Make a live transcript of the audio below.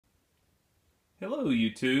Hello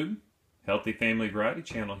YouTube, Healthy Family Variety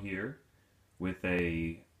Channel here with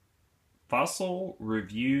a fossil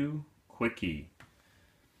review quickie.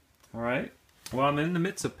 Alright, well I'm in the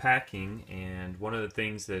midst of packing, and one of the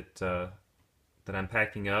things that I'm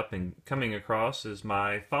packing up and coming across is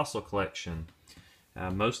my fossil collection.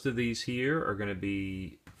 Most of these here are going to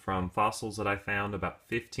be from fossils that I found about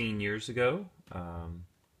 15 years ago.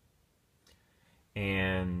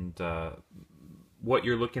 What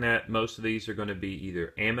you're looking at, most of these are going to be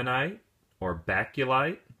either ammonite or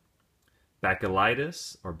bacculite,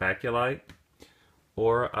 bacculitis or bacculite,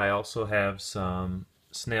 or I also have some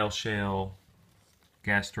snail shell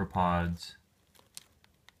gastropods,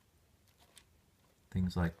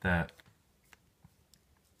 things like that.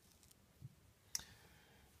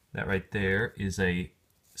 That right there is a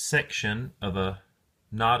section of a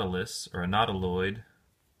nautilus or a nautiloid.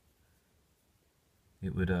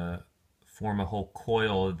 It would form a whole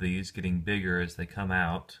coil of these, getting bigger as they come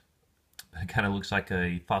out. It kind of looks like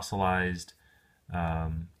a fossilized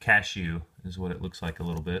cashew is what it looks like a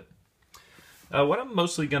little bit. What I'm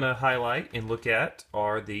mostly going to highlight and look at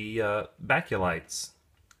are the bacculites.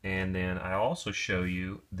 And then I also show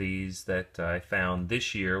you these that I found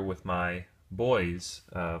this year with my boys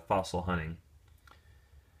fossil hunting.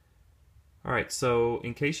 Alright, so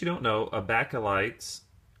in case you don't know, a bacculite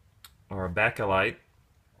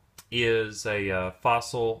is a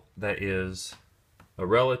fossil that is a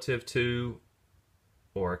relative to,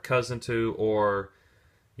 or a cousin to, or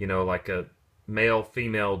like a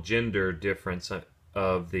male-female gender difference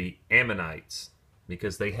of the ammonites,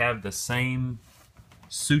 because they have the same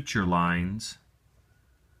suture lines.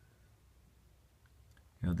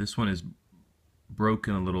 This one is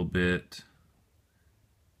broken a little bit.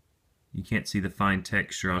 You can't see the fine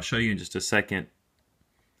texture. I'll show you in just a second.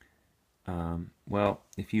 Well,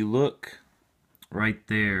 if you look right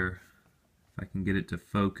there, if I can get it to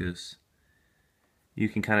focus, you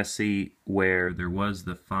can kind of see where there was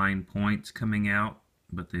the fine points coming out,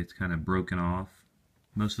 but it's kind of broken off.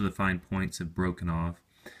 Most of the fine points have broken off.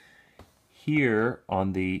 Here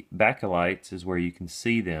on the bacculites is where you can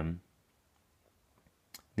see them.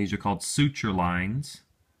 These are called suture lines,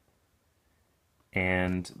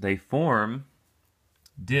 and they form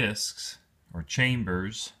discs or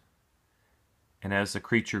chambers. And as the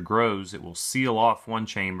creature grows, it will seal off one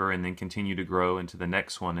chamber and then continue to grow into the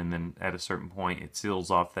next one, and then at a certain point it seals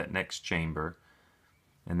off that next chamber.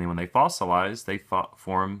 And then when they fossilize, they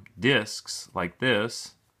form discs like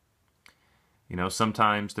this.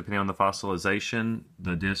 Sometimes, depending on the fossilization,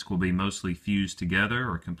 the disc will be mostly fused together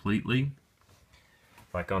or completely.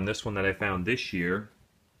 Like on this one that I found this year,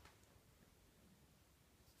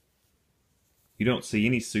 you don't see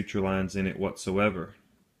any suture lines in it whatsoever.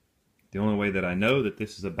 The only way that I know that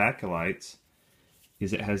this is a bacculites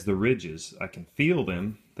is it has the ridges. I can feel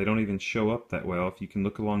them. They don't even show up that well. If you can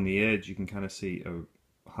look along the edge, you can kind of see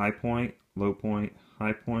a high point, low point,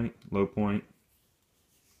 high point, low point.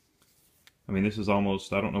 I mean, this is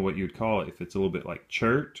almost, I don't know what you'd call it, if it's a little bit like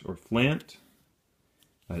chert or flint.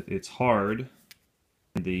 It's hard.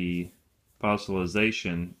 The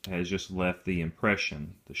fossilization has just left the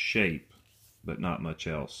impression, the shape, but not much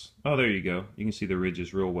else. Oh, there you go. You can see the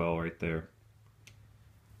ridges real well right there.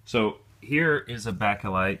 So here is a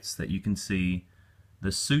bacculites that you can see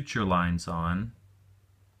the suture lines on.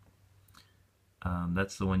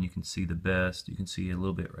 That's the one you can see the best. You can see a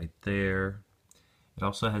little bit right there. It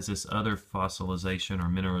also has this other fossilization or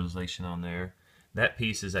mineralization on there. That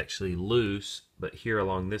piece is actually loose, but here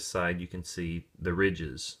along this side you can see the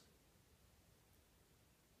ridges.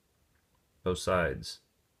 Both sides.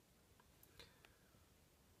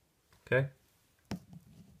 Okay.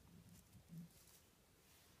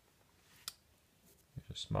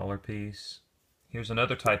 Here's a smaller piece. Here's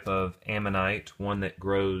another type of ammonite, one that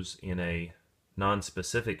grows in a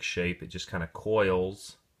non-specific shape. It just kind of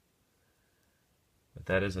coils. But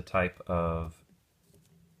that is a type of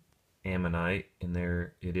ammonite, and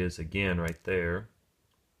there it is again right there.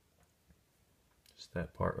 Just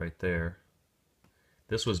that part right there.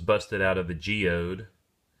 This was busted out of a geode.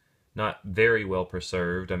 Not very well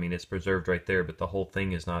preserved. I mean, it's preserved right there, but the whole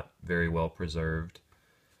thing is not very well preserved.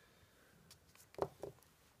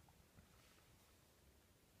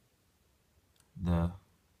 The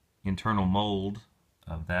internal mold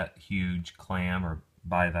of that huge clam or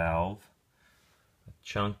bivalve. A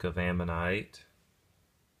chunk of ammonite.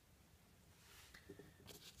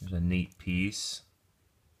 There's a neat piece.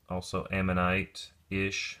 Also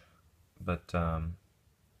ammonite-ish, but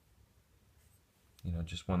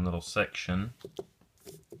just one little section.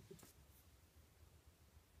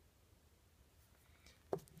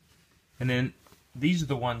 And then these are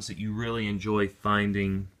the ones that you really enjoy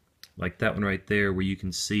finding, like that one right there where you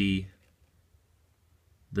can see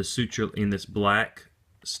the suture in this black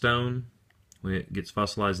stone, when it gets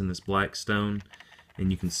fossilized in this black stone,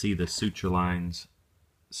 and you can see the suture lines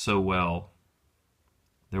so well.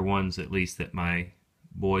 They're ones, at least, that my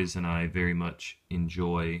boys and I very much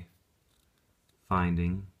enjoy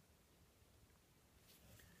finding.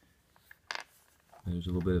 There's a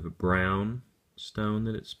little bit of a brown stone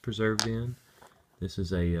that it's preserved in. This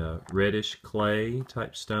is a reddish clay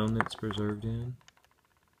type stone that it's preserved in.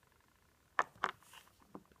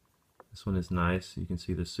 This one is nice. You can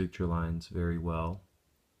see the suture lines very well.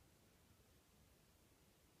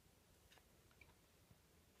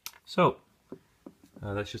 So,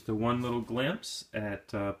 that's just a one little glimpse at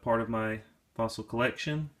part of my fossil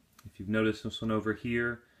collection. If you've noticed this one over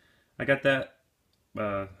here, I got that,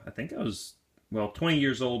 I think I was, well, 20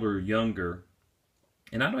 years old or younger.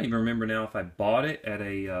 And I don't even remember now if I bought it at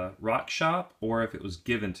a rock shop or if it was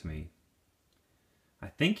given to me. I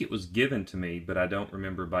think it was given to me, but I don't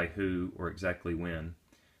remember by who or exactly when.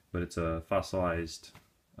 But it's a fossilized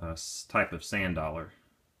type of sand dollar.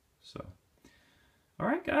 So, all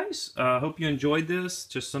right, guys. Hope you enjoyed this.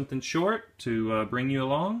 Just something short to bring you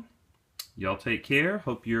along. Y'all take care.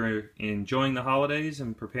 Hope you're enjoying the holidays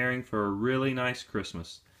and preparing for a really nice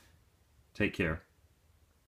Christmas. Take care.